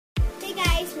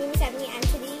Avni, and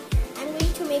today I'm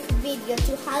going to make a video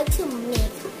to how to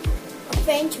make a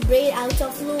French braid out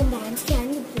of loom bands.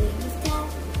 Can you believe that?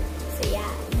 So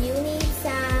yeah, you need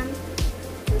some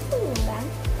loom band,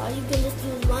 or you can just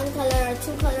use one color or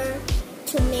two color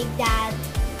to make that.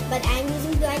 But I'm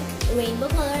using like rainbow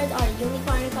colors or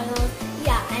unicorn colors.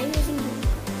 Yeah, I'm using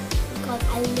because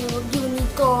I love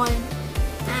unicorn.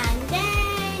 And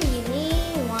then you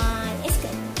need one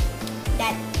skirt.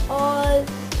 That's all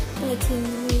I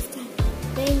can use.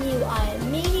 When you are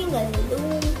making a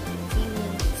loom, you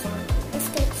need some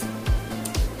skirts.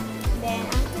 Then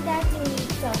after that you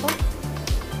need a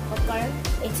hooker.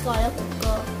 It's called a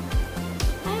hooker.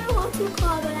 I don't know what to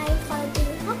call, but I call it a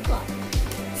hooker.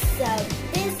 So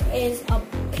this is a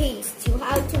piece to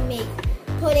how to make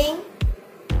putting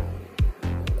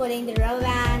the rubber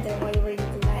band or whatever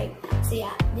you like. So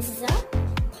yeah, this is a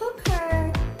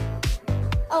hooker.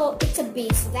 Oh, it's a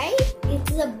base, right?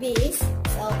 It's a base.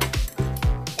 So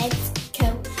let's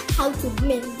go how to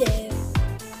make them.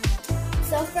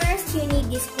 So first you need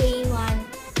this green one.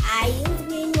 I use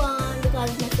green one because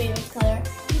it's my favorite color.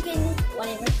 You can use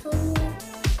whatever color.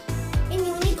 In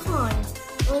unicorns,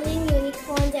 only in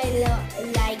unicorns I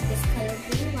like this color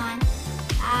green one.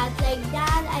 Like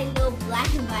that I love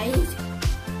black and white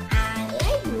and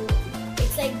light blue.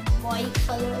 It's like white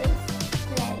colors.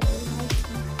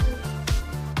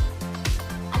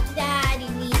 After that you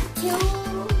need two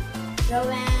rubber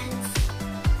bands.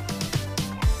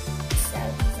 So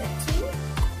these are two.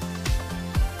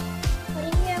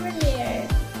 Putting it over there.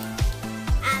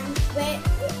 And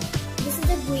this is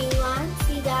the green one.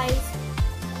 See guys,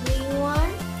 green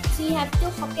one. So you have to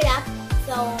hook it up.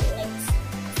 So let's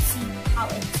see how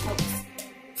it hooks.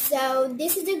 So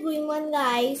this is the green one,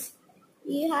 guys.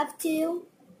 You have to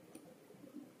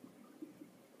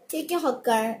take a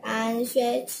hooker and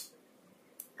switch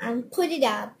and put it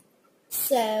up.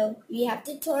 So you have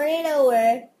to turn it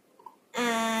over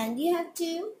and you have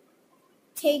to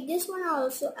take this one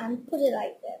also and put it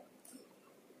like that.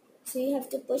 So you have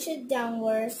to push it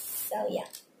downwards. So yeah,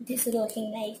 this is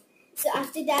looking nice. So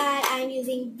after that, I'm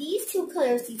using these two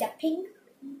colors. These are pink,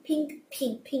 pink,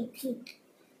 pink, pink, pink.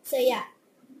 So yeah,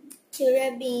 two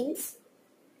red beans.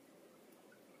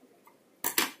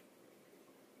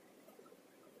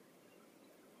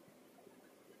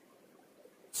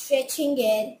 Stretching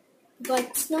it, but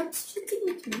it's not stretching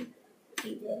with me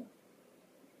either.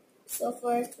 So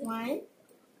first one,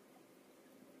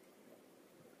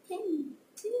 and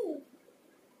two.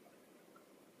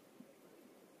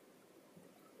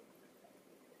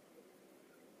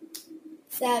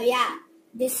 So yeah,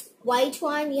 this white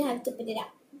one you have to put it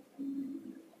up.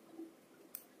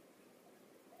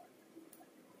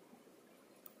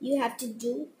 You have to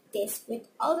do this with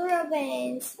all the rubber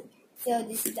bands. So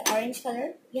this is the orange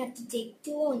color. You have to take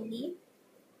two only.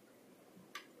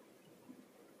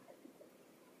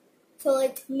 So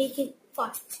let's make it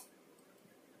fast.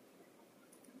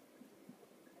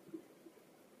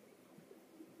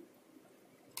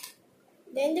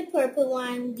 Then the purple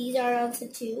one, these are also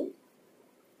two.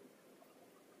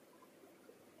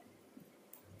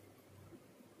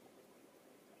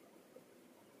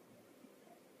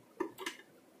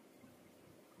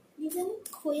 These are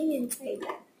not going inside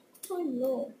that. Oh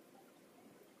no.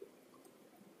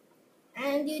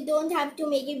 And you don't have to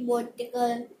make it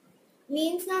vertical.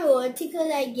 Means not vertical,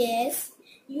 I guess.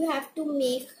 You have to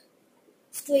make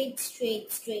straight.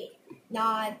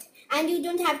 Not. And you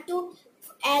don't have to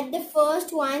add the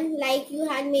first one like you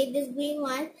had made this green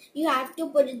one. You have to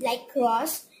put it like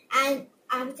cross. And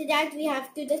after that, we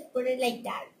have to just put it like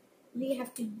that. We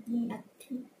have to do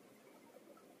nothing.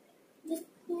 Just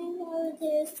put all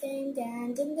this thing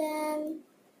down.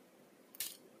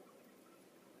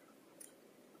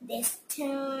 This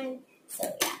time. So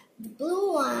yeah, the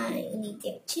blue one, you need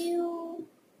to take two.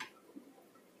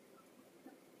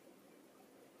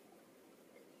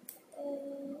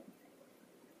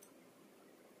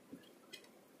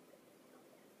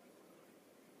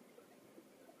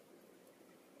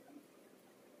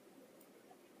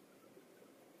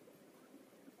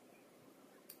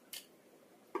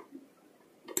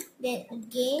 Then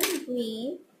again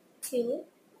green, two.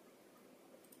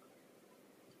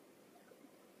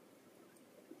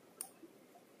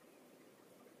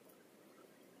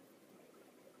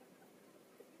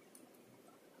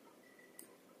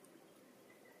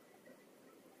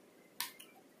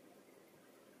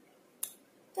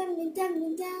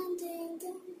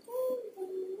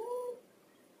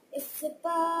 It's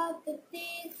about the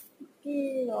big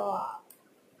block.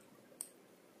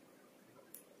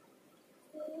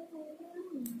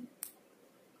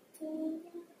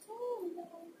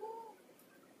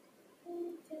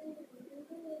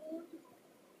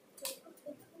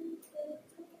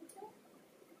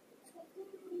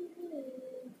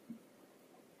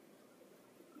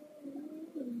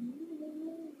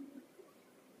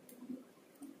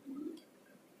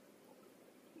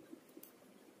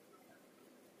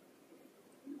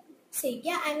 So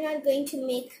yeah, I'm not going to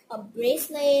make a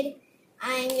bracelet.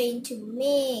 I'm going to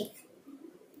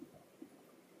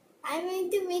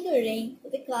make a ring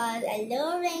because I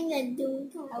love rings. I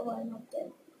don't have one of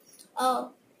them.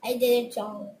 Oh, I did it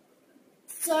wrong.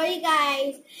 Sorry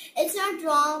guys, it's not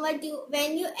wrong. But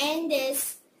when you end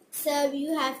this, so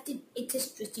you have to. It's a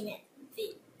stretching it.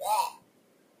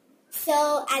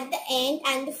 So at the end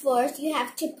and the first, you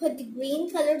have to put the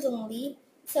green colors only.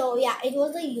 So yeah, it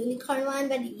was a unicorn one,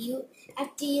 but you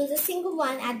have to use a single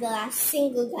one at the last,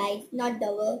 single guys, not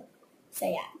double. So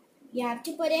yeah, you have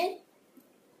to put in,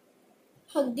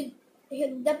 hug the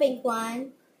pink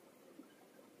one.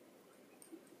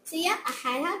 So yeah, I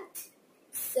had hugged.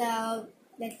 So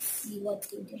let's see what's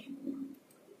going to happen.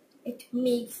 It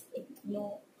makes it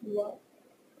no work.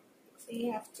 So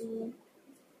you have to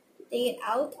take it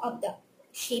out of the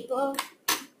shaper,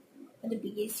 or the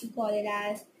base you call it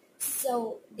as.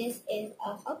 So this is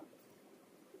a hook.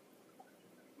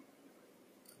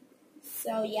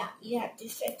 So yeah, you have to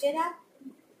stretch it up,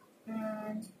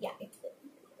 and yeah, it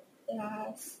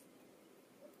lasts.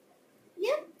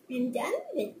 Yeah, I'm done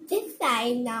with this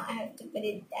side. Now I have to put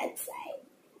it that side.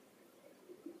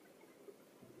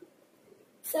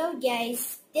 So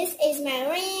guys, this is my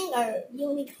ring or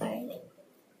unicorn ring.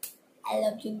 I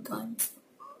love unicorns.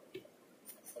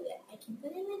 So yeah, I can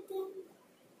put it with them.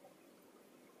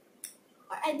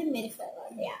 Or at the middle finger,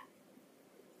 yeah.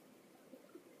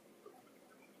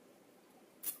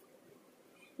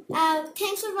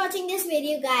 Thanks for watching this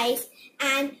video guys,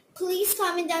 and please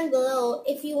comment down below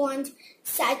if you want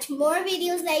such more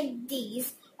videos like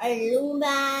these, or loom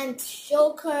band,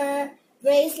 choker,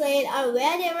 bracelet, or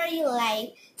whatever you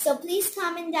like. So please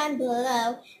comment down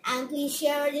below and please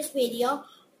share this video.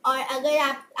 और अगर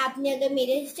आपने अगर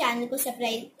मेरे channel को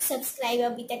subscribe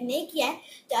अभी तक नहीं किया है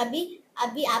तो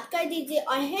अभी आप कर दीजिए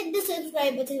और hit the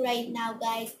subscribe button right now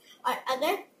guys.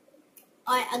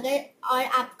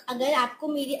 अगर आपको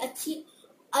मेरी अच्छी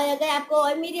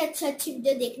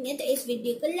वीडियो देखनी है तो इस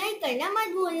वीडियो को लाइक करना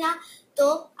मत भूलना। तो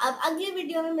अब अगले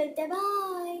वीडियो में मिलते हैं,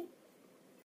 बाय।